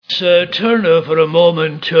turn now for a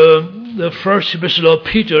moment to the first epistle of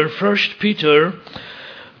Peter, 1 Peter,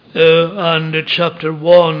 and chapter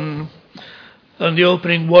 1, and the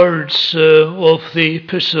opening words of the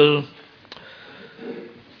epistle.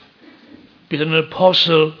 Peter, an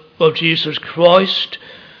apostle of Jesus Christ,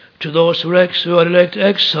 to those who are elect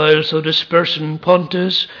exiles of dispersed in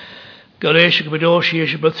Pontus, Galatia, Cappadocia,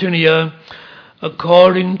 Asia, Bithynia,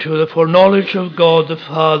 according to the foreknowledge of God the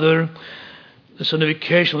Father, the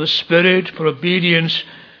sanctification of the Spirit, for obedience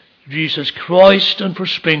to Jesus Christ, and for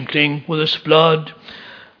sprinkling with His blood.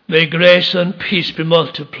 May grace and peace be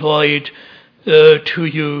multiplied to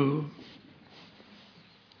you.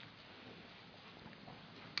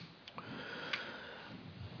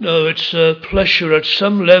 Now, it's a pleasure at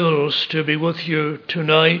some levels to be with you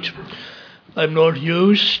tonight. I'm not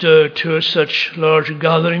used to such large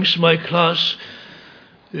gatherings. My class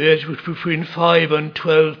is between 5 and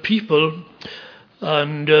 12 people,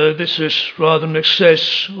 and this is rather in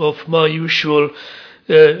excess of my usual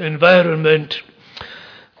environment.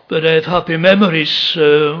 But I have happy memories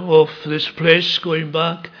of this place going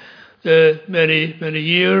back many, many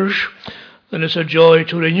years, and it's a joy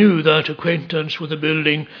to renew that acquaintance with the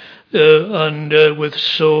building and with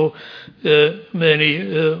so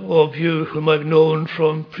many of you whom I've known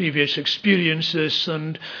from previous experiences.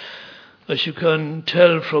 And as you can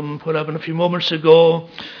tell from what happened a few moments ago,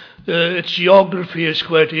 its geography is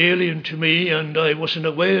quite alien to me, and I wasn't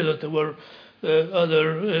aware that there were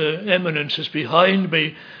other eminences behind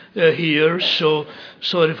me here, so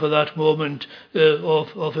sorry for that moment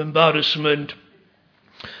of embarrassment.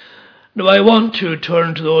 Now, I want to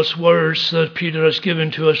turn to those words that Peter has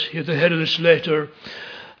given to us at the head of this letter,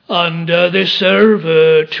 and they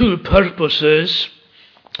serve two purposes.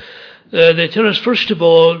 They tell us, first of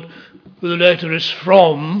all, who the letter is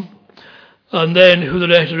from, and then who the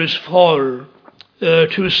letter is for.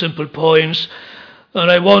 Two simple points,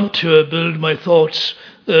 and I want to build my thoughts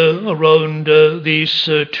around these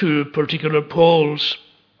two particular poles.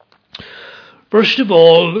 First of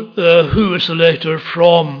all, who is the letter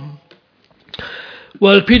from?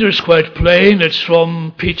 Well, Peter's quite plain. It's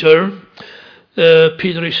from Peter.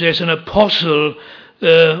 Peter, he says, an apostle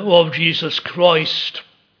of Jesus Christ.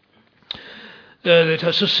 It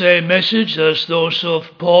has the same message as those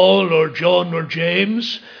of Paul or John or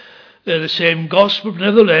James, the same gospel.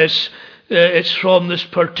 Nevertheless, it's from this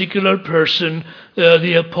particular person,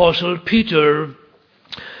 the apostle Peter.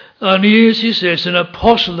 And he is, he says, an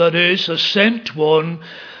apostle, that is, a sent one,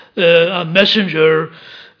 a messenger,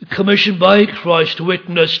 commissioned by Christ to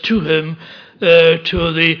witness to him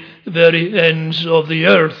to the very ends of the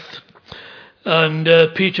earth. And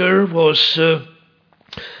Peter was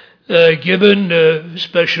given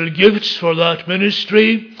special gifts for that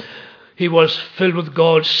ministry. He was filled with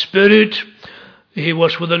God's Spirit. He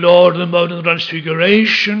was with the Lord on the Mount of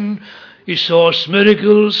Transfiguration. He saw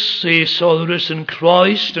miracles. He saw the risen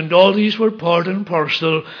Christ, and all these were part and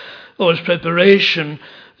parcel of his preparation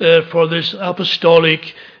for this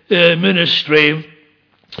apostolic ministry.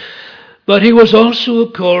 But he was also,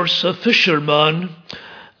 of course, a fisherman,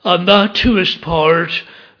 and that too is part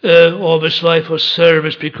of his life of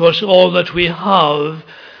service, because all that we have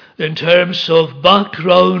in terms of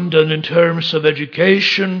background and in terms of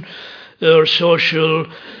education or social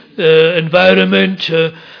environment,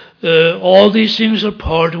 all these things are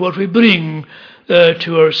part of what we bring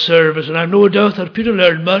to our service. And I have no doubt that Peter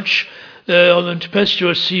learned much on the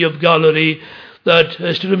tempestuous Sea of Galilee that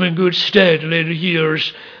stood him in good stead in later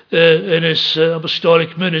years in his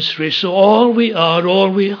apostolic ministry. So all we are,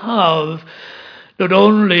 all we have, not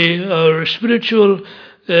only our spiritual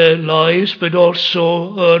lives, but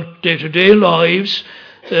also our day-to-day lives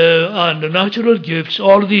and the natural gifts,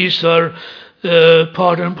 all of these are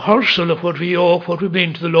part and parcel of what we owe, what we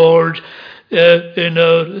bring to the Lord in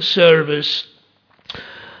our service.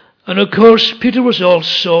 And of course, Peter was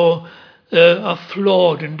also a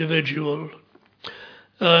flawed individual.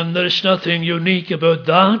 And there is nothing unique about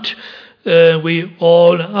that. We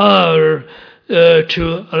all are,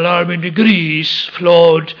 to alarming degrees,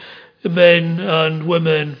 flawed men and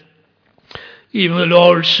women. Even the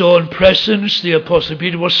Lord's own presence, the Apostle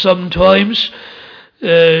Peter, was sometimes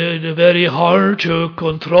very hard to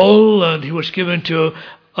control, and he was given to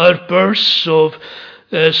outbursts of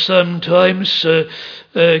sometimes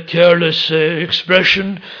careless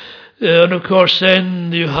expression. And of course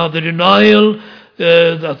then you have the denial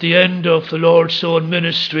at the end of the Lord's own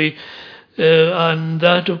ministry, and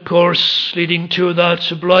that of course leading to that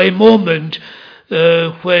sublime moment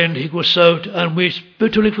when he goes out and waits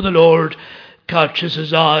bitterly for the Lord, catches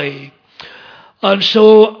his eye. And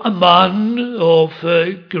so a man of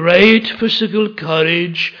great physical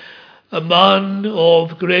courage, a man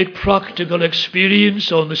of great practical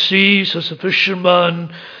experience on the seas as a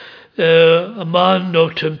fisherman, a man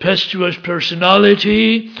of tempestuous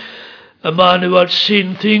personality, a man who had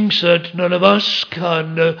seen things that none of us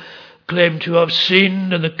can claim to have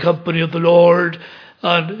seen in the company of the Lord,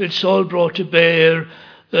 and it's all brought to bear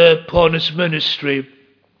upon his ministry.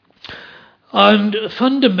 And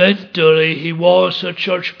fundamentally, he was a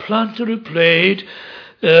church planter who played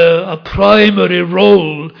a primary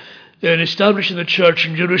role in establishing the church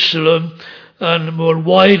in Jerusalem and more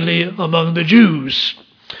widely among the Jews.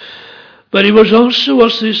 But he was also,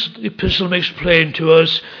 as this epistle makes plain to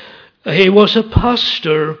us, he was a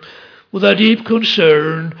pastor with a deep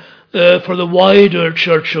concern for the wider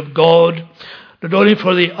church of God, not only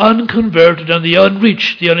for the unconverted and the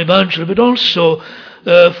unreached, the unevangelized, but also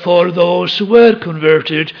for those who were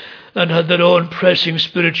converted and had their own pressing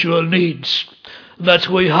spiritual needs. And that's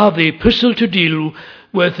why we have the epistle to deal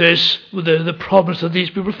with this, with the problems that these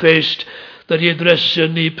people faced, that he addresses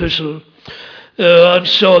in the epistle. And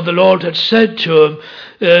so the Lord had said to him,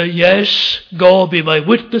 yes, go be my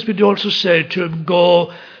witness, but he also said to him,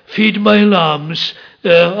 go feed my lambs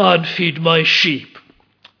and feed my sheep.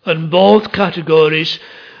 And both categories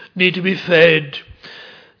need to be fed.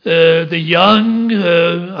 The young,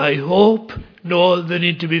 I hope, know they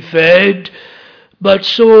need to be fed, but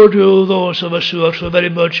so do those of us who are so very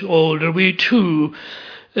much older. We too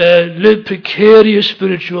live precarious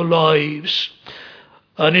spiritual lives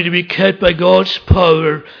and need to be kept by God's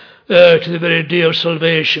power to the very day of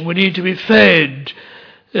salvation. We need to be fed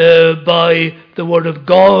by the Word of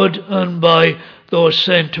God and by those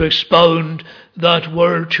sent to expound that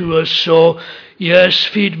Word to us. So, yes,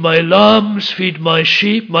 feed my lambs, feed my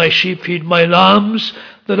sheep feed my lambs.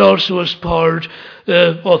 That also is part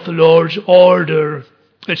of the Lord's order.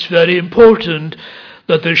 It's very important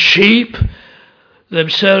that the sheep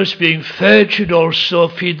themselves being fed should also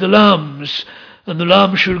feed the lambs, and the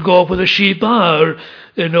lambs should go where the sheep are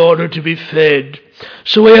in order to be fed.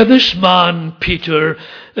 So we have this man, Peter,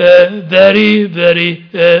 very, very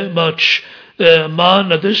much a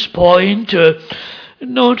man at this point,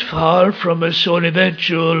 not far from his own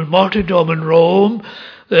eventual martyrdom in Rome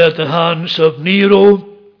at the hands of Nero,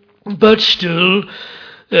 but still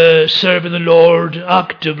serving the Lord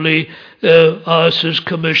actively as his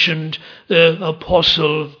commissioned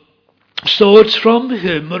apostle. So it's from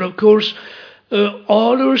him, and of course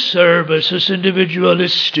all our service is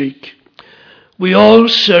individualistic. We all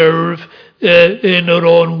serve in our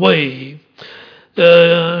own way.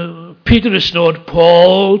 Peter is not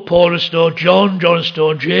Paul, Paul is not John, John is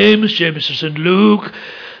not James, James is not Luke,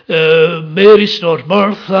 Mary is not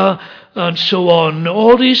Martha, and so on.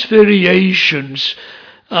 All these variations,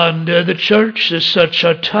 and the church is such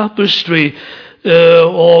a tapestry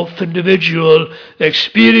of individual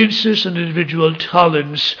experiences and individual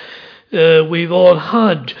talents. We've all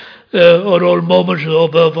had our own moments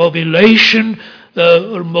of elation,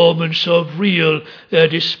 or moments of real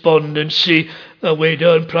despondency, way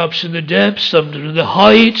down perhaps in the depths, sometimes in the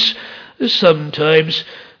heights, sometimes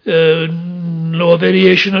no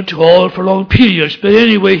variation at all for long periods. But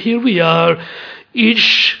anyway, here we are,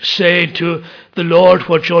 each saying to the Lord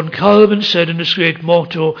what John Calvin said in his great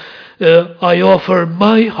motto, I offer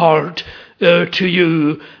my heart to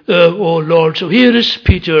you, O Lord. So here is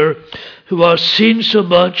Peter, who has seen so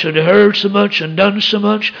much and heard so much and done so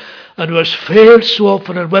much, and who has failed so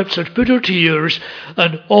often and wept such bitter tears,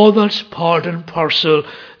 and all that's part and parcel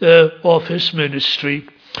of his ministry.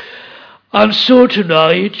 And so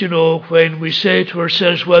tonight, when we say to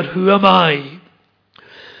ourselves, well, who am I?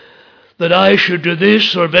 That I should do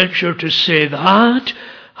this or venture to say that,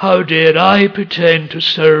 how dare I pretend to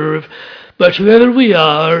serve? But whoever we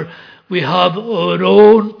are, we have our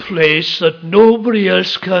own place that nobody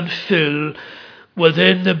else can fill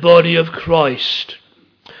within the body of Christ.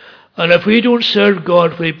 And if we don't serve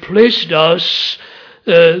God where he placed us,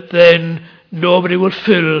 then nobody will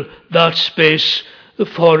fill that space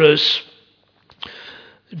for us.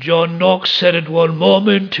 John Knox said at one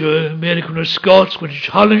moment to Mary Queen of Scots, when she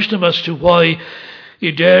challenged him as to why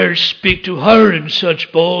he dared speak to her in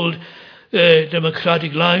such bold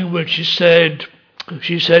democratic language, she said,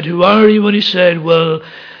 who are you? And he said, well,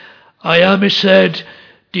 I am, he said,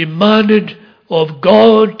 demanded of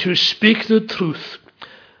God to speak the truth,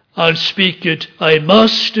 and speak it I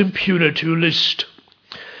must impugn to list.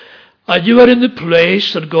 And you are in the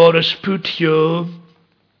place that God has put you,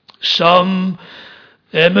 some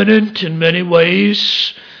eminent in many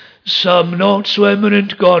ways, some not so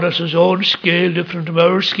eminent. God has his own scale, different from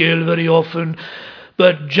our scale very often.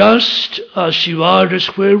 But just as you are,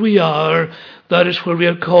 just where we are, that is where we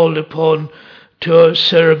are called upon to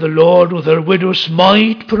serve the Lord with our widow's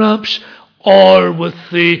mite, perhaps, or with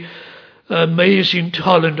the amazing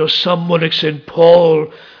talent of someone like St.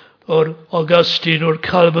 Paul or Augustine or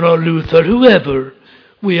Calvin or Luther, whoever.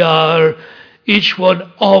 We are each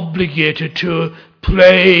one obligated to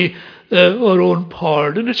play our own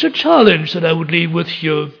part. And it's a challenge that I would leave with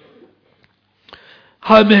you.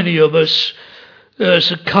 How many of us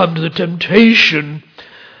succumb to the temptation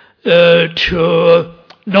to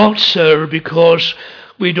not serve because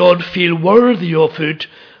we don't feel worthy of it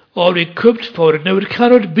or equipped for it? Now, it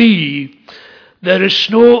cannot be. There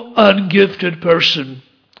is no ungifted person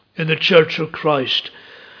in the Church of Christ,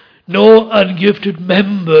 no ungifted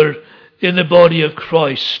member in the body of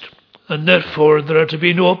Christ, and therefore there are to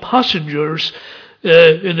be no passengers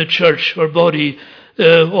in the church or body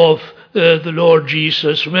of the Lord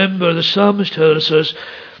Jesus. Remember, the psalmist tells us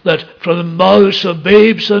that from the mouths of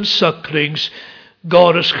babes and sucklings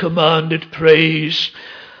God has commanded praise.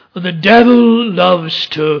 And the devil loves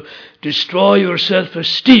to destroy your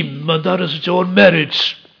self-esteem, and that has its own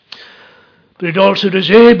merits. But it also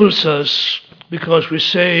disables us because we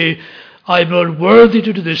say, I'm not worthy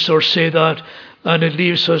to do this or say that, and it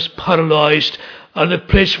leaves us paralyzed, and the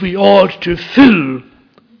place we ought to fill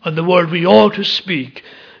and the word we ought to speak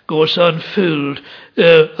goes unfilled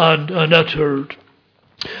and unuttered.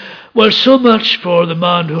 Well, so much for the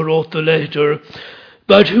man who wrote the letter,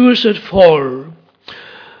 but who is it for?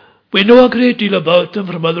 We know a great deal about them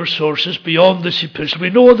from other sources beyond this epistle. We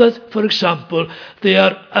know that, for example, they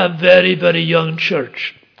are a very, very young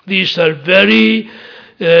church. These are very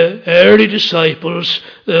early disciples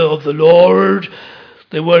of the Lord.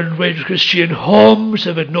 They weren't raised Christian homes.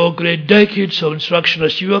 They've had no great decades of instruction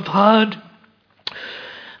as you have had.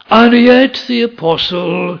 And yet the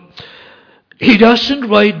apostle, he doesn't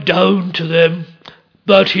write down to them,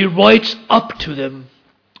 but he writes up to them.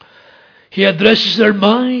 He addresses their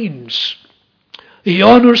minds. He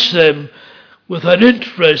honors them with an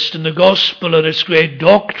interest in the gospel and its great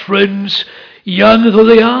doctrines, young though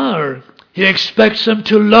they are. He expects them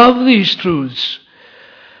to love these truths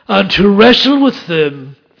and to wrestle with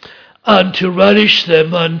them and to relish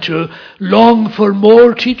them and to long for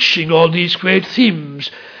more teaching on these great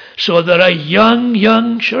themes, so that a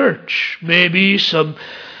young church, maybe some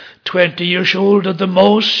 20 years old at the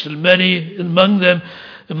most, and many among them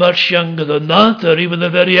much younger than that, or even the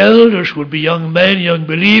very elders would be young men, young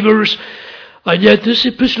believers. And yet this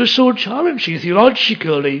epistle is so challenging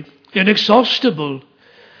theologically, inexhaustible.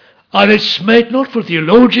 And it's meant not for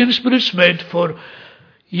theologians, but it's meant for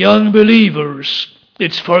young believers.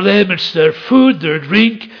 It's for them, it's their food, their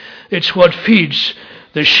drink, it's what feeds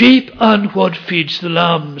the sheep and what feeds the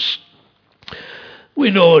lambs.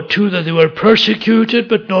 We know too that they were persecuted,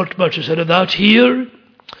 but not much is said of that here.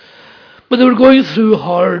 But they were going through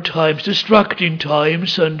hard times, distracting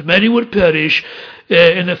times, and many would perish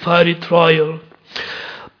in the fiery trial.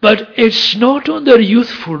 But it's not on their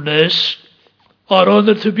youthfulness or on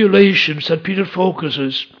their tribulations that Peter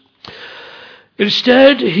focuses.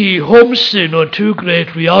 Instead, he homes in on two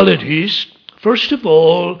great realities. First of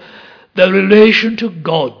all, their relation to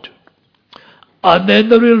God, and then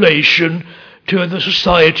the relation to the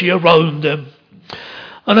society around them.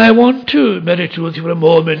 And I want to meditate with you for a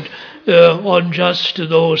moment on just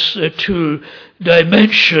those two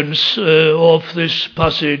dimensions of this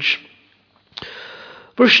passage.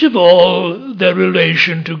 First of all, their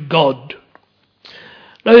relation to God.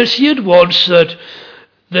 Now, you see at once that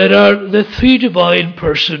there are the three divine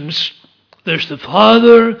persons. There's the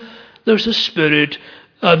Father, there's the Spirit,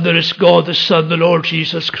 and there is God the Son, the Lord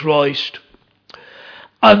Jesus Christ.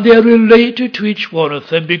 And they are related to each one of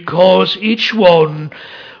them because each one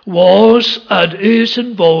was and is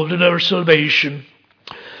involved in our salvation.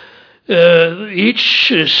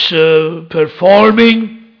 Each is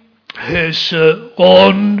performing his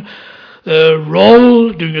own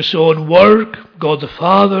role, doing his own work. God the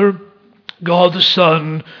Father, God the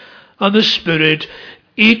Son, and the Spirit,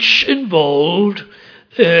 each involved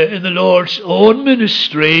in the Lord's own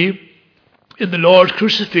ministry, in the Lord's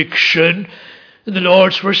crucifixion, in the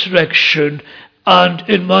Lord's resurrection, and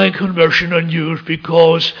in my conversion and youth,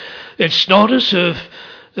 because it's not as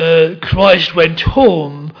if Christ went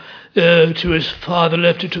home to his Father,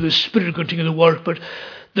 left it to the Spirit to continue the work, but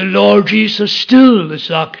the Lord Jesus still is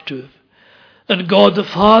active, and God the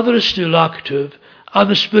Father is still active, and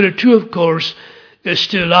the Spirit too, of course, is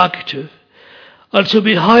still active. And so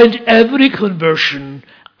behind every conversion,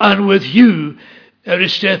 and with you, every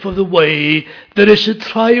step of the way, there is a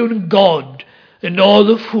triune God in all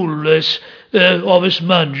the fullness of his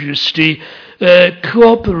majesty,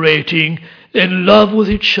 cooperating in love with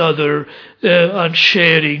each other and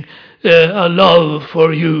sharing a love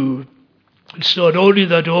for you. It's not only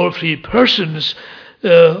that all three persons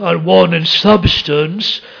are one in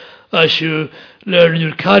substance, as you learn in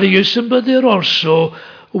your catechism, but they're also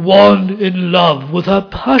one in love, with a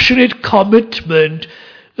passionate commitment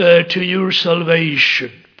to your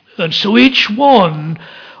salvation. And so each one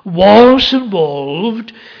was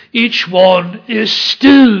involved, each one is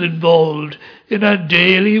still involved in a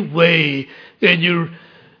daily way in your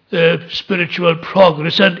spiritual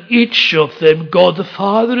progress, and each of them, God the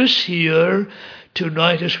Father is here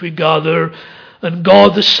tonight as we gather, and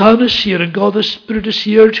God the Son is here, and God the Spirit is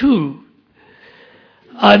here too.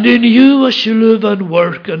 And in you, as you live and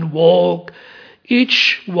work and walk,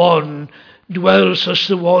 each one dwells as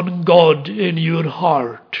the one God in your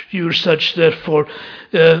heart. You're such, therefore,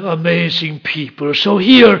 amazing people. So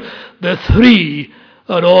here, the three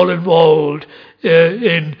are all involved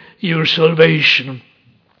in your salvation.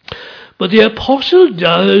 But the apostle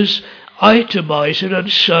does itemize it,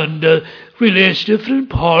 and relates different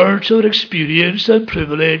parts of experience and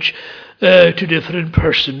privilege to different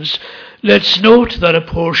persons. Let's note that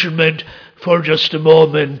apportionment for just a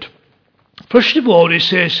moment. First of all, he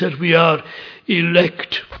says that we are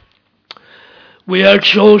elect. We are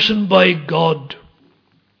chosen by God.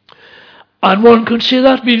 And one can say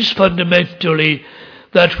that means fundamentally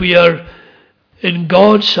that we are, in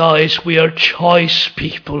God's eyes, we are choice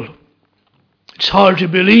people. It's hard to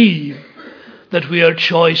believe that we are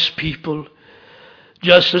choice people.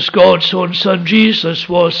 Just as God's own Son Jesus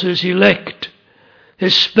was his elect,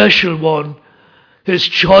 his special one, his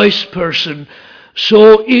choice person,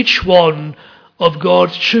 so each one of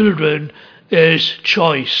God's children is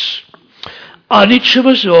choice. And each of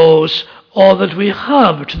us owes all that we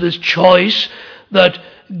have to this choice that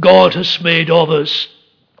God has made of us.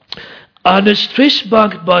 And it's traced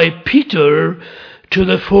back by Peter to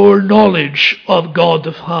the foreknowledge of God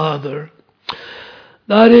the Father.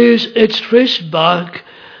 That is, it's traced back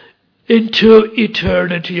into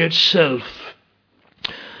eternity itself.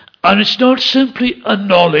 And it's not simply a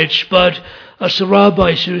knowledge, but as the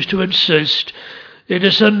rabbis used to insist, it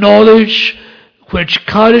is a knowledge which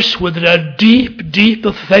carries with it a deep, deep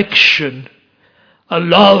affection, a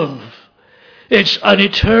love. It's an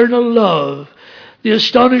eternal love. The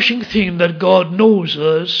astonishing thing that God knows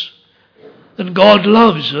us and God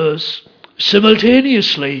loves us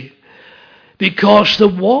simultaneously, because the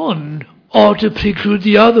one ought to preclude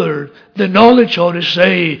the other. The knowledge ought to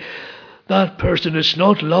say, that person is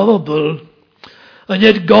not lovable, and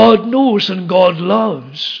yet God knows and God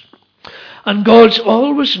loves. And God's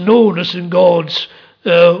always known us, and God's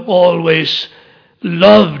always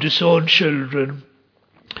loved his own children.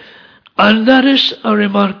 And that is a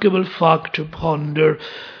remarkable fact to ponder.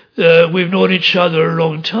 We've known each other a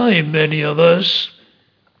long time, many of us.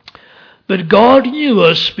 But God knew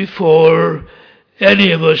us before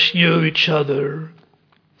any of us knew each other.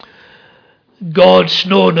 God's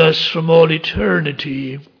known us from all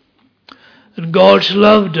eternity. And God's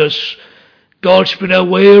loved us. God's been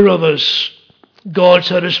aware of us. God's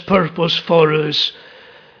had his purpose for us.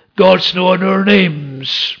 God's known our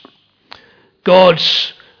names.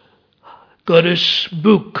 God's got his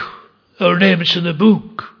book, our names in the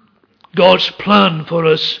book. God's plan for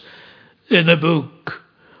us in the book.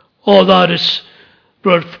 All that is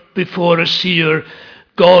brought before us here.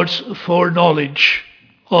 God's foreknowledge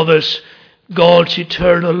of us. God's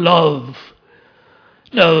eternal love.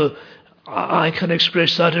 Now, I can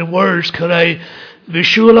express that in words. Can I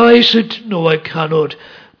visualize it? No, I cannot.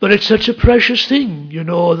 But it's such a precious thing,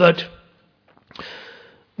 that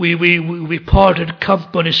we parted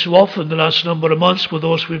company so often the last number of months with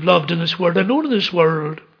those we've loved in this world and known in this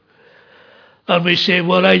world. And we say,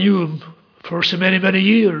 well, I knew him for so many, many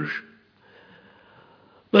years.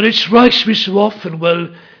 But it strikes me so often,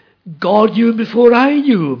 well, God knew him before I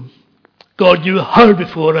knew him. God knew her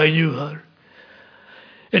before I knew her.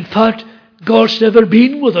 In fact, God's never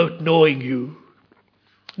been without knowing you.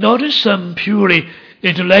 Not in some purely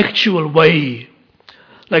intellectual way,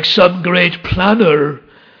 like some great planner,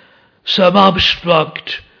 some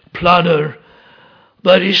abstract planner,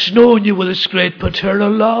 but he's known you with his great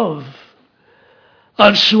paternal love.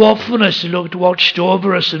 And so often as he watched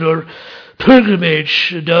over us in our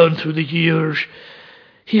pilgrimage down through the years,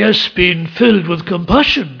 he has been filled with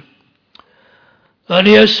compassion. And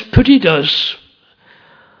he has pitied us.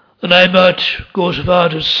 And I might go so far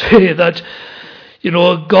to say that,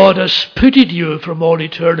 God has pitied you from all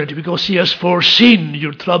eternity because he has foreseen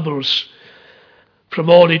your troubles from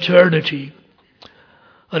all eternity.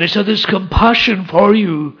 And he's had this compassion for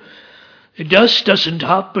you It just doesn't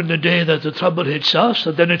happen the day that the trouble hits us,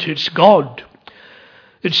 and then it hits God.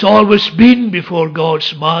 It's always been before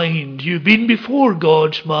God's mind. You've been before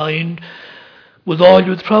God's mind with all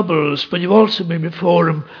your troubles, but you've also been before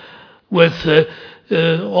Him with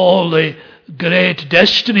all the great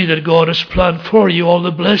destiny that God has planned for you, all the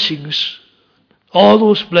blessings, all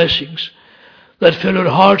those blessings that fill our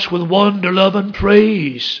hearts with wonder, love, and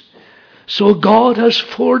praise. So God has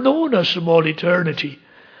foreknown us from all eternity.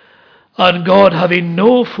 And God, having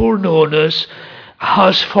no foreknown us,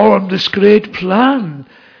 has formed this great plan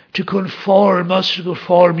to conform us, to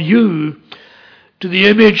conform you to the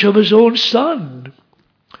image of His own Son.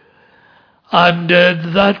 And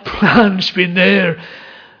that plan's been there.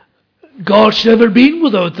 God's never been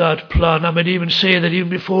without that plan. I might even say that even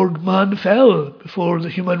before man fell, before the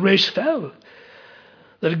human race fell,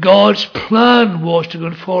 that God's plan was to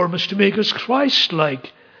conform us, to make us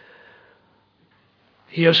Christ-like.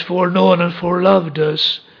 He has foreknown and foreloved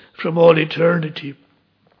us from all eternity.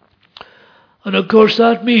 And of course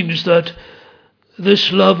that means that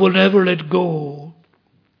this love will never let go.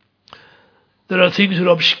 There are things that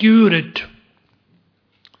obscure it,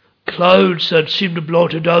 clouds that seem to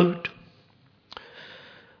blot it out,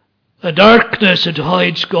 a darkness that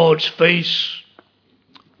hides God's face,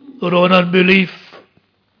 our own unbelief,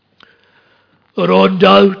 our own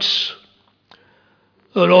doubts,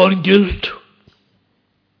 our own guilt,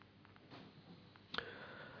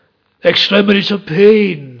 extremities of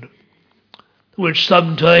pain, which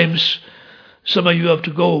sometimes some of you have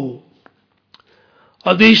to go.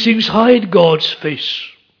 And these things hide God's face,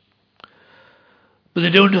 but they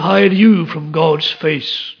don't hide you from God's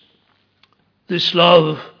face. This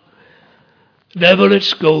love never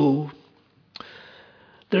lets go.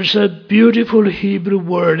 There's a beautiful Hebrew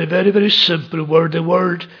word, a very, very simple word, the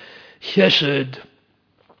word chesed.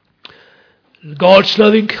 God's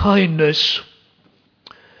loving kindness,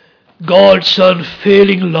 God's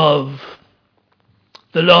unfailing love,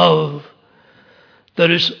 the love that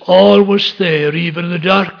is always there, even in the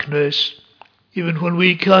darkness, even when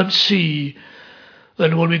we can't see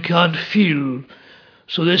and when we can't feel.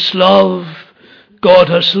 So this love, God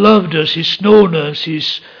has loved us, He's known us,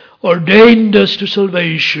 He's ordained us to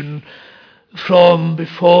salvation from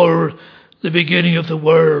before the beginning of the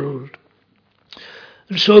world.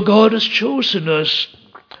 And so God has chosen us.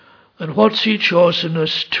 And what's He chosen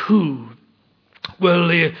us to? Well,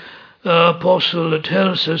 the apostle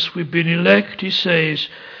tells us we've been elect, he says,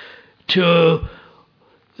 to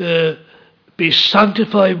be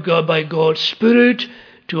sanctified by God's Spirit,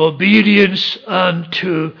 to obedience and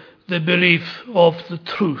to the belief of the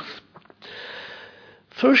truth.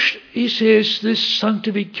 First, he says this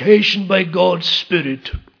sanctification by God's Spirit.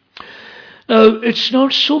 Now, it's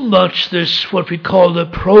not so much this, what we call the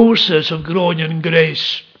process of growing in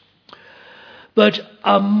grace, but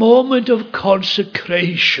a moment of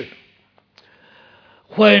consecration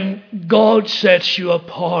when God sets you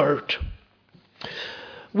apart.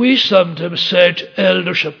 We sometimes set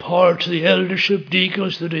elders apart, the eldership,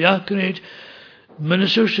 deacons, the diaconate,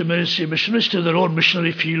 ministers to ministry, missionaries to their own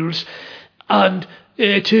missionary fields, and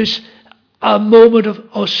it is a moment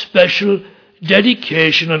of special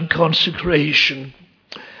dedication and consecration,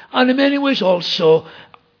 and in many ways also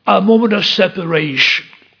a moment of separation.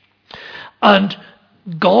 And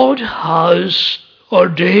God has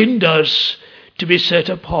ordained us to be set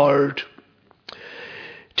apart,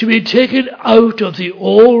 to be taken out of the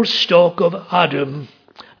old stock of Adam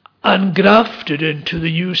and grafted into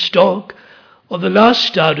the new stock of the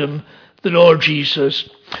last Adam, the Lord Jesus.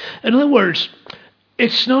 In other words,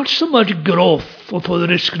 it's not so much growth, although there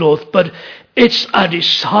is growth, but it's a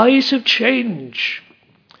decisive change.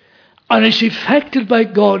 And it's effected by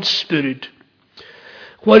God's Spirit,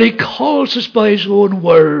 when He calls us by His own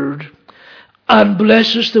word and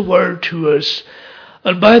blesses the word to us,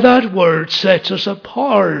 and by that word sets us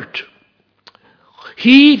apart.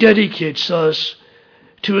 He dedicates us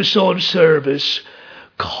to His own service,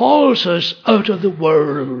 calls us out of the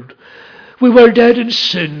world. We were dead in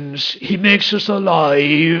sins. He makes us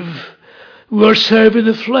alive. We were serving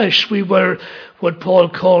the flesh. We were what Paul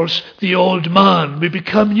calls the old man. We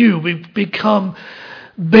become new. We become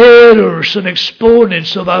bearers and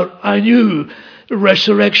exponents of a new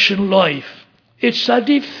resurrection life. It's a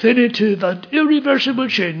definitive and irreversible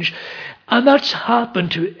change, and that's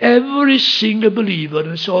happened to every single believer in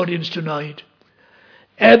this audience tonight.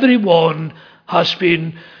 Everyone has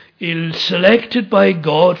been selected by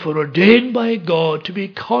God, ordained by God to be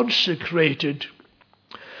consecrated,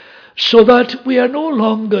 so that we are no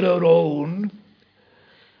longer our own.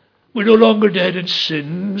 We're no longer dead in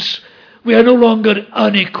sins. We are no longer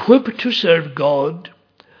unequipped to serve God.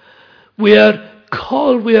 We are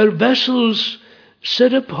called, we are vessels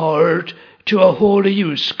set apart to a holy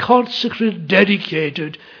use, consecrated,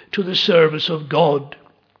 dedicated to the service of God.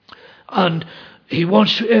 And he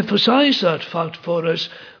wants to emphasize that fact for us.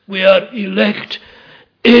 We are elect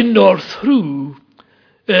in or through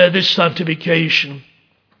this sanctification.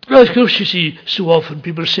 Now, of course, you see, so often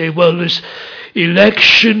people say, well, this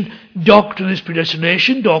election doctrine, this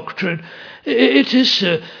predestination doctrine, it is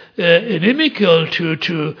inimical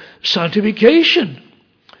to sanctification.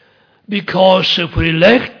 Because if we're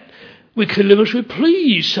elect, we can live as we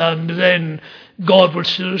please, and then God will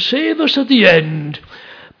still save us at the end.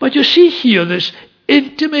 But you see here this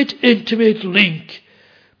intimate link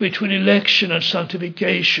between election and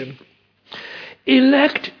sanctification.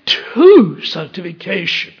 Elect to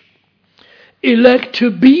sanctification. Elect to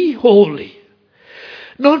be holy.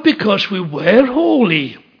 Not because we were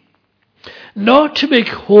holy. Not to make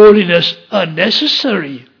holiness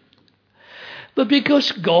unnecessary. But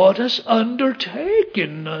because God has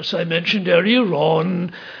undertaken, as I mentioned earlier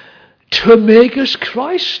on, to make us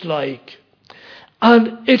Christ-like.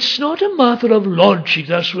 And it's not a matter of logic.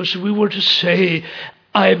 That's what we were to say,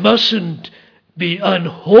 I mustn't be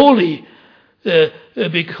unholy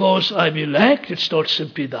because I'm elect. It's not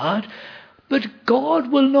simply that. But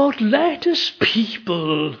God will not let us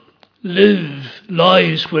people live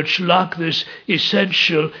lives which lack this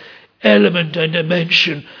essential element and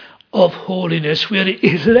dimension of holiness. We are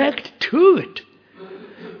elect to it.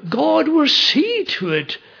 God will see to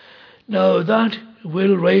it. Now that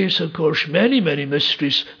will raise, of course, many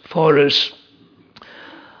mysteries for us.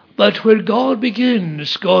 But where God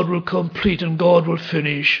begins, God will complete and God will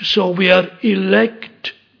finish. So we are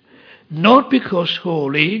elect, not because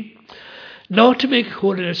holy, not to make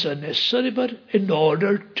holiness unnecessary, but in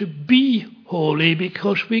order to be holy,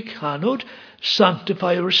 because we cannot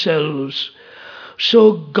sanctify ourselves.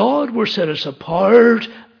 So God will set us apart,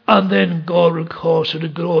 and then God will cause us to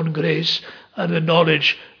grow in grace and the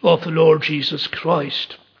knowledge of the Lord Jesus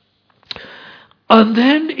Christ. And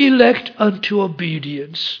then elect unto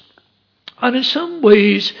obedience. And in some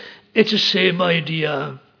ways, it's the same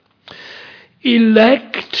idea.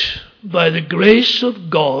 Elect by the grace of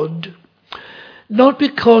God, not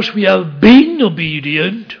because we have been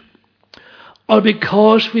obedient, or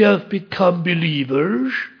because we have become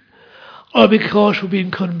believers, or because we've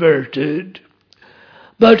been converted,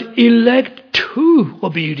 but elect to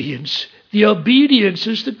obedience. The obedience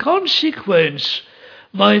is the consequence.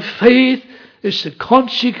 My faith is the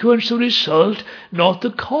consequence, the result, not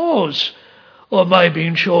the cause of my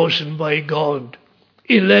being chosen by God.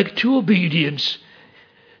 Elect to obedience.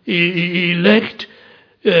 Elect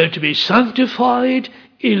to be sanctified.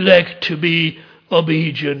 Elect to be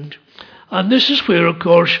obedient. And this is where, of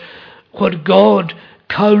course, what God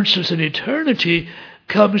counsels in eternity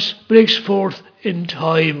breaks forth in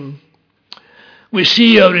time. We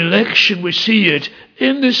see our election, we see it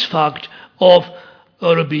in this fact of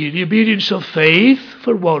our obedience of faith,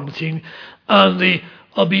 for one thing, and the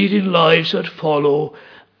obedient lives that follow.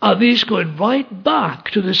 And these going right back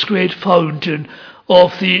to this great fountain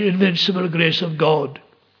of the invincible grace of God.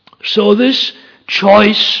 So this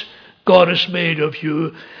choice God has made of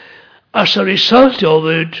you, as a result of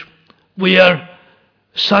it, we are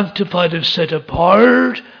sanctified and set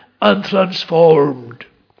apart and transformed.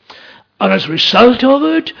 And as a result of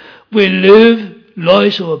it, we live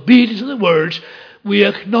lives of obedience. In other words, we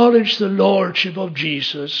acknowledge the lordship of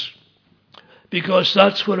Jesus, because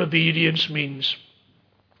that's what obedience means.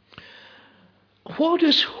 What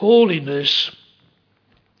is holiness?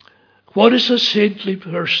 What is a saintly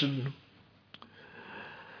person?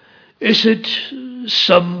 Is it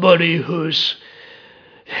somebody whose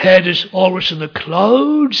head is always in the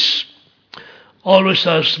clouds, always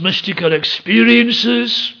has mystical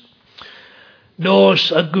experiences,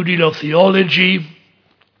 knows a good deal of theology?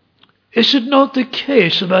 Is it not the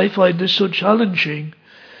case, and I find this so challenging,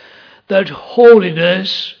 that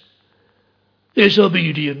holiness is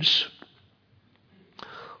obedience?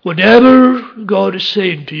 Whatever God is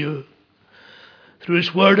saying to you through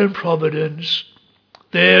His word and providence,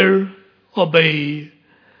 there obey,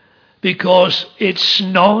 because it's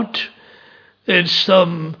not in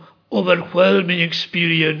some overwhelming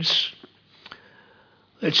experience.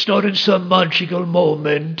 It's not in some magical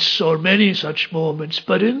moments or many such moments,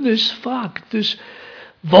 but in this fact, this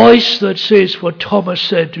voice that says what Thomas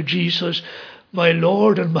said to Jesus, my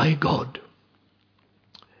Lord and my God.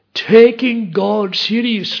 Taking God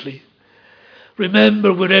seriously.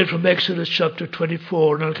 Remember, we read from Exodus chapter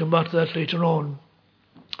 24, and I'll come back to that later on.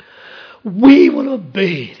 We will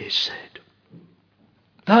obey, they said.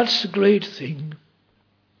 That's the great thing.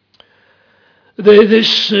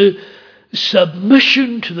 This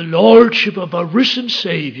submission to the lordship of our risen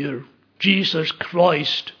Saviour, Jesus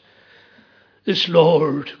Christ, is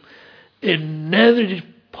Lord in every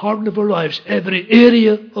part of our lives, every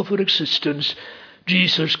area of our existence.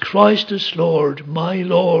 Jesus Christ is Lord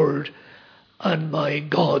and my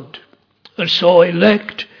God. And so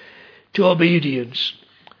elect to obedience,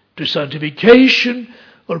 to sanctification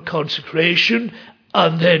or consecration,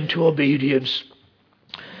 and then to obedience,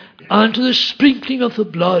 and to the sprinkling of the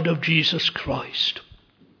blood of Jesus Christ.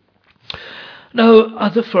 Now,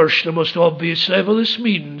 at the first and most obvious level, this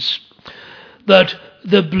means that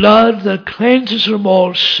the blood that cleanses from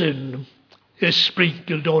all sin is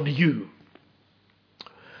sprinkled on you.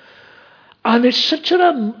 And it's such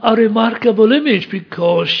a remarkable image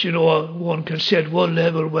because, one can say at one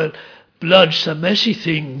level, well, blood's a messy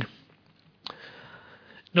thing.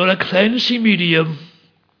 Not a cleansing medium,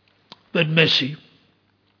 but messy.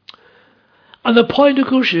 And the point, of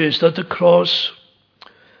course, is that the cross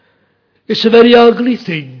is a very ugly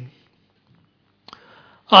thing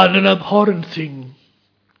and an abhorrent thing.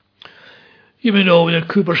 You may know in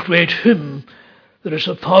Cooper's great hymn, there is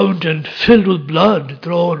a fountain filled with blood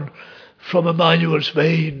drawn from Emmanuel's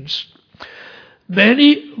veins.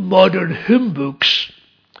 Many modern hymn books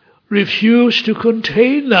refuse to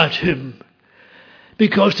contain that hymn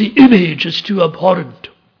because the image is too abhorrent.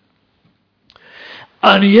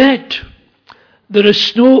 And yet, there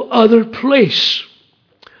is no other place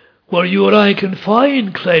where you or I can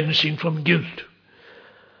find cleansing from guilt,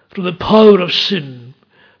 from the power of sin,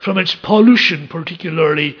 from its pollution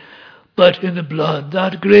particularly, but in the blood.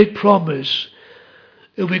 That great promise,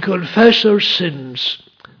 if we confess our sins,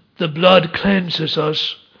 the blood cleanses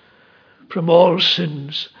us from all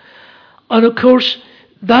sins. And of course,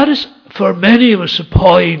 that is for many of us a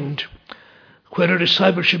point where our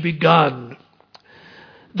discipleship began.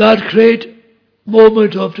 That great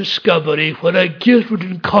moment of discovery when a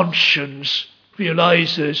guilt-ridden conscience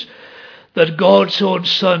realizes that God's own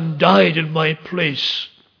Son died in my place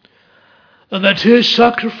and that his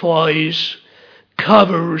sacrifice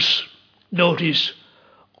covers, notice,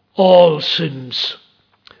 all sins.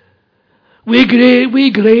 We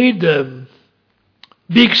grade them,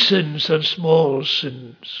 big sins and small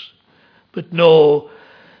sins. But no,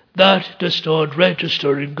 that does not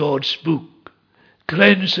register in God's book.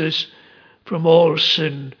 Cleanses from all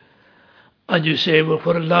sin. And you say, well,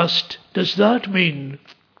 what at last does that mean?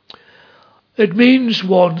 It means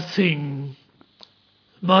one thing,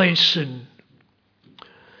 my sin.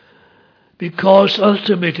 Because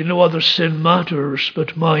ultimately no other sin matters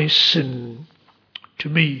but my sin to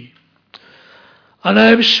me. And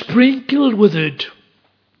I am sprinkled with it.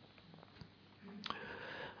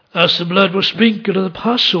 As the blood was sprinkled on the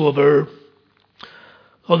Passover,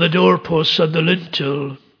 on the doorposts and the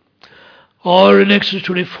lintel, or in Exodus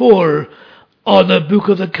 24, on the book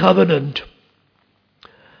of the covenant,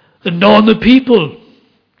 and on the people.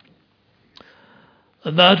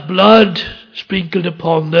 And that blood sprinkled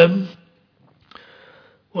upon them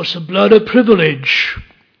was the blood of privilege.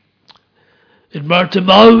 It marked them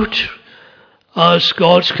out as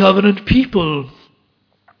God's covenant people.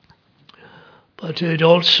 But it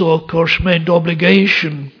also, of course, meant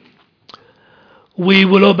obligation. We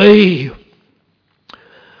will obey.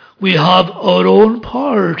 We have our own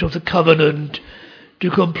part of the covenant to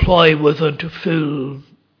comply with and to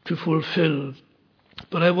fulfill.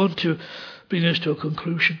 But I want to bring this to a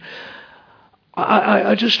conclusion.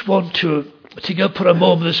 I just want to take up for a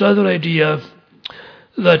moment this other idea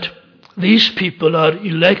that these people are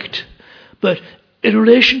elect, but in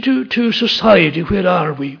relation to society, where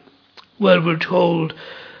are we? Well, we're told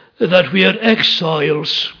that we are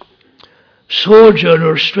exiles,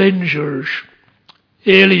 sojourners, strangers,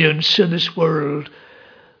 aliens in this world.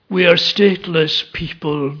 We are stateless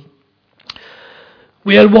people.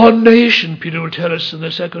 We are one nation, Peter will tell us in the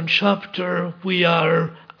 2nd chapter. We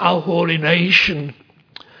are a holy nation.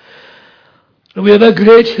 And we have a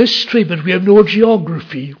great history, but we have no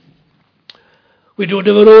geography. We don't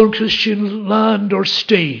have our own Christian land or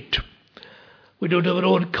state. We don't have our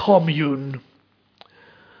own commune,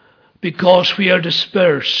 because we are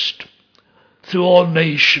dispersed through all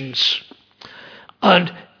nations.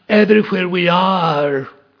 And everywhere we are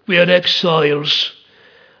exiles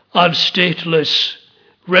and stateless,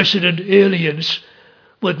 resident aliens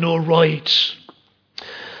with no rights.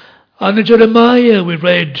 And in Jeremiah we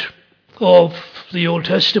read of the Old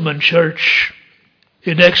Testament church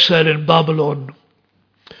in exile in Babylon.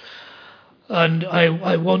 And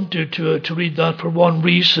I wanted to read that for one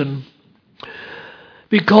reason.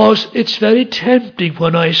 Because it's very tempting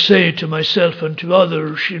when I say to myself and to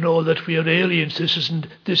others, that we are aliens,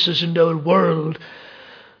 this isn't our world.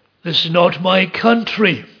 This is not my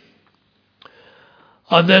country,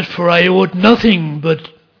 and therefore I ought nothing but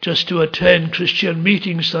just to attend Christian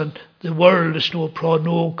meetings, and the world is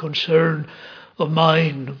no concern of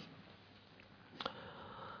mine.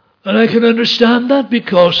 And I can understand that,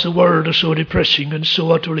 because the world is so depressing and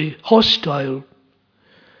so utterly hostile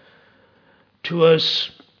to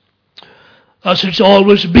us. As it's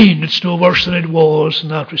always been, it's no worse than it was in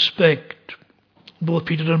that respect. Both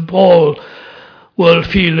Peter and Paul will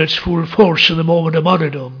feel its full force in the moment of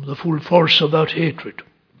martyrdom, the full force of that hatred.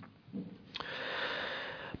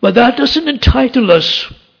 But that doesn't entitle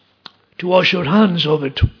us to wash our hands of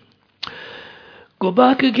it. Go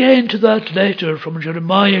back again to that letter from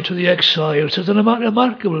Jeremiah to the exiles. It's a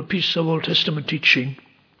remarkable piece of Old Testament teaching,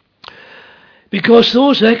 because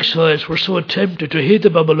those exiles were so tempted to hate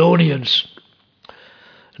the Babylonians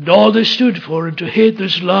and all they stood for, and to hate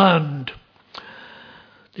this land.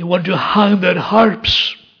 They want to hang their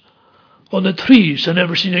harps on the trees and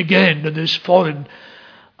never seen again in this foreign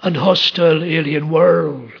and hostile alien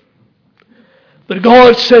world. But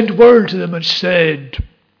God sent word to them and said,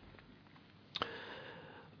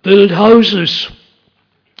 build houses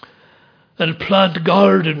and plant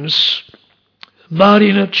gardens,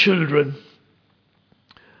 marry not children,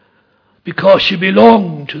 because you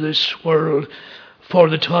belong to this world for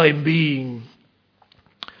the time being.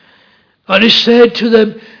 And he said to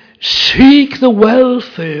them, seek the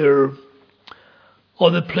welfare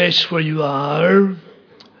of the place where you are,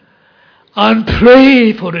 and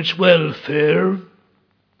pray for its welfare,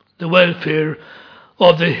 the welfare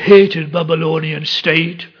of the hated Babylonian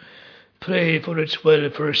state. Pray for its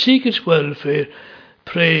welfare, seek its welfare,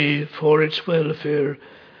 pray for its welfare,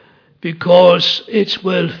 because its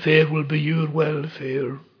welfare will be your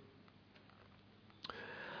welfare.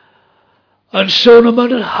 And so no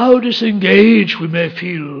matter how disengaged we may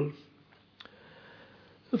feel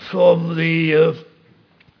from the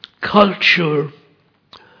culture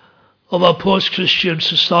of our post-Christian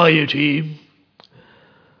society,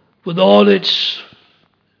 with all its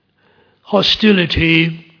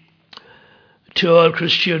hostility to our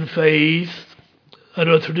Christian faith and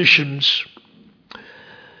our traditions,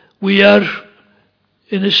 we are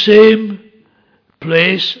in the same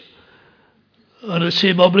place and the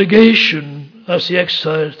same obligation as the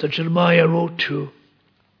exiles that Jeremiah wrote to.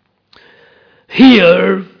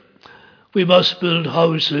 Here we must build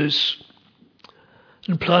houses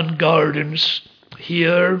and plant gardens.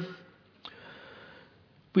 Here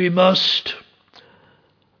we must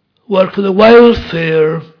work for the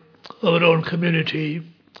welfare of our own community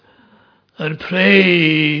and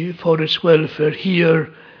pray for its welfare.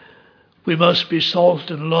 Here we must be salt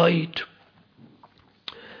and light.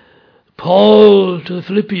 Paul to the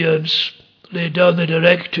Philippians laid down the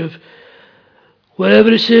directive,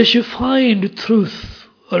 wherever he says you find truth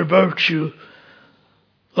or virtue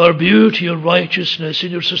or beauty or righteousness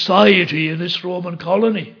in your society in this Roman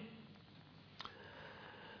colony,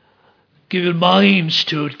 give your minds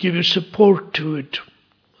to it, give your support to it.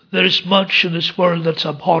 There is much in this world that's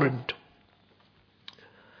abhorrent,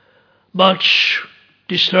 much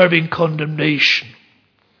disturbing condemnation.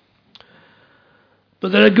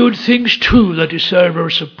 But there are good things too that deserve our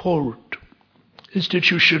support.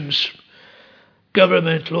 Institutions,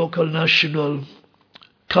 government, local, national,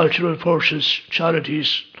 cultural forces,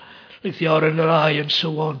 charities like the RNRI and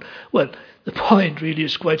so on. Well, the point really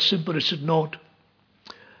is quite simple, is it not?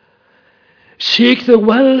 Seek the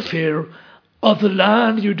welfare of the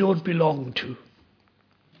land you don't belong to.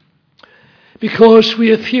 Because we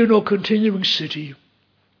have here no continuing city.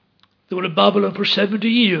 They were in Babylon for 70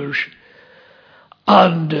 years.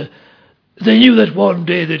 And they knew that one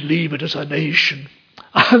day they'd leave it as a nation.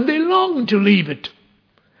 And they longed to leave it.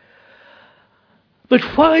 But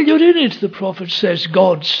while you're in it, the prophet says,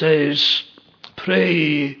 God says,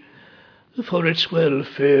 pray for its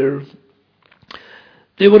welfare.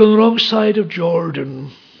 They were on the wrong side of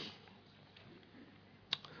Jordan.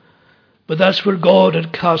 But that's where God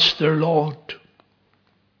had cast their lot.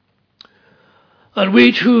 And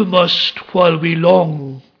we too must, while we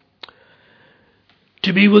long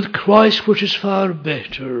to be with Christ, which is far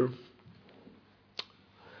better,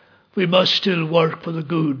 we must still work for the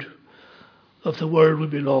good of the world we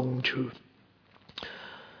belong to.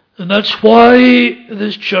 And that's why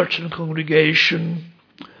this church and congregation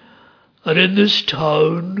are in this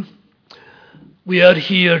town. We are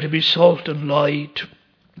here to be salt and light,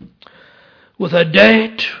 with a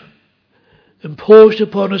debt imposed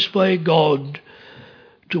upon us by God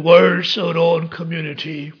towards our own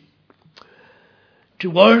community, to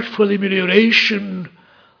work for the amelioration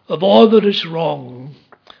of all that is wrong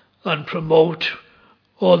and promote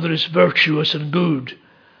all that is virtuous and good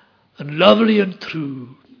and lovely and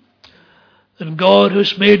true. And God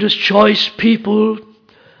has made us choice people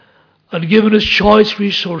and given us choice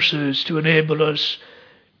resources to enable us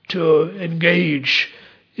to engage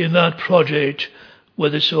in that project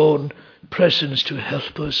with its own presence to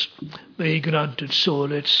help us. May He grant it so.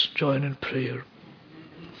 Let's join in prayer.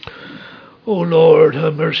 O Lord,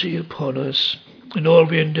 have mercy upon us. In all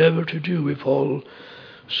we endeavour to do, we fall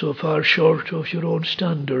so far short of your own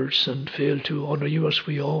standards and fail to honour you as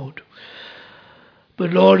we ought.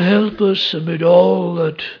 But Lord, help us amid all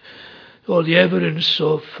the evidence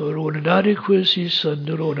of our own inadequacies and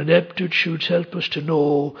our own ineptitudes. Help us to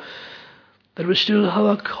know that we still have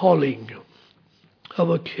a calling, a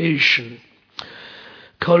vocation,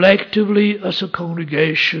 collectively as a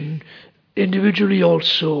congregation, individually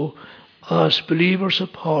also as believers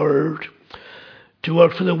apart, to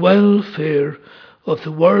work for the welfare of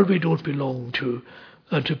the world we don't belong to,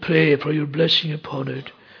 and to pray for your blessing upon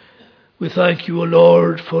it. We thank you, O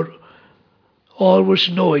Lord, for always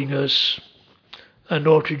knowing us and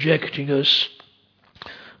not rejecting us,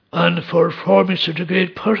 and for forming such a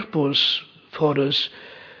great purpose for us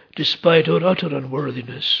despite our utter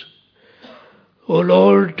unworthiness. O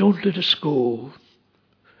Lord, don't let us go.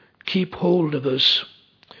 Keep hold of us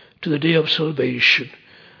to the day of salvation,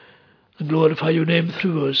 and glorify your name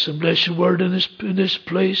through us, and bless your word in this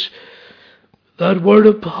place, that word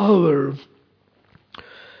of power.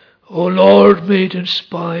 O Lord, may it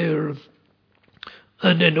inspire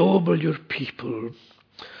and ennoble your people,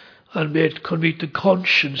 and may it convict the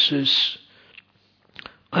consciences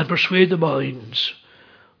and persuade the minds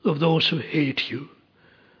of those who hate you.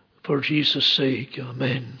 For Jesus' sake,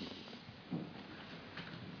 amen.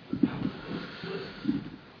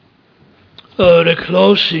 The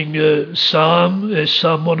closing psalm is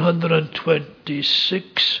Psalm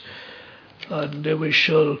 126, and we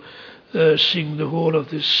shall sing the whole of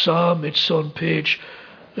this psalm. It's on page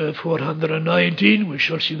 419. We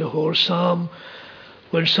shall sing the whole psalm.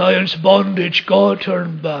 When Zion's bondage God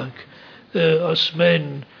turned back, us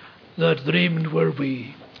men that dreamed were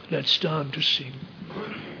we. Let's stand to sing.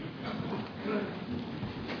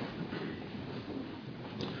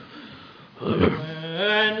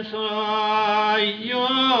 When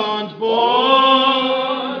Zion's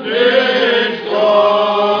bondage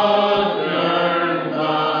God turned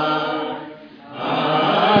back,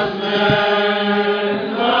 as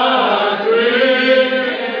men that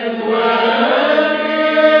dreamed were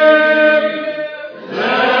we,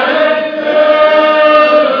 then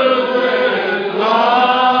filled with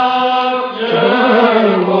laughter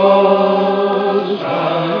was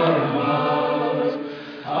our mouth,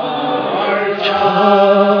 our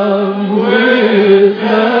tongue with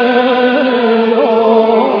melody.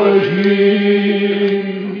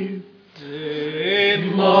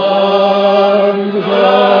 Among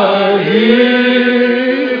the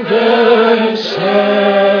heathen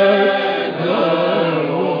said the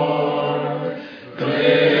Lord,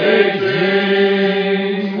 great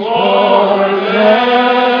things for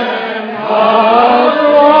them hath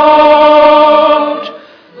wrought.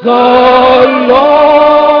 The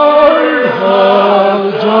Lord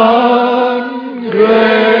hath done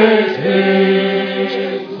great things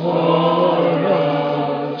for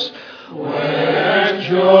us, when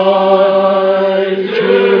joy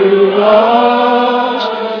to us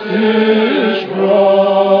is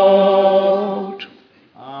brought.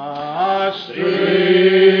 As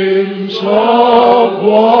streams of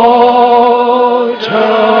water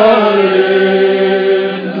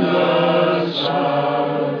in the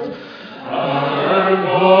south, our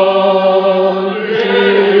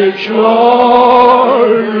bondage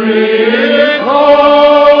Lord recall,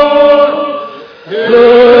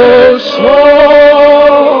 the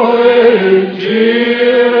sowing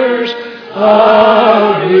tears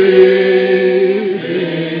are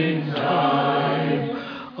reaping time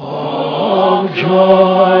of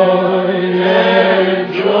joy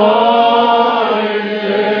and joy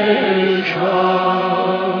they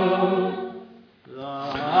shall.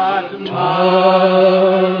 That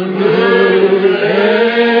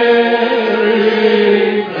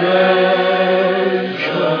undulating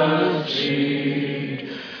precious seed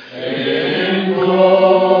in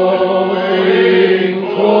going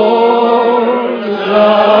forth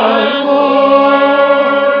thy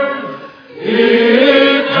word,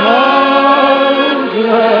 it countless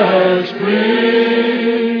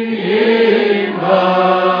bringing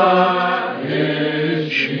back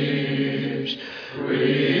his sheaves,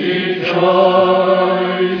 rejoice.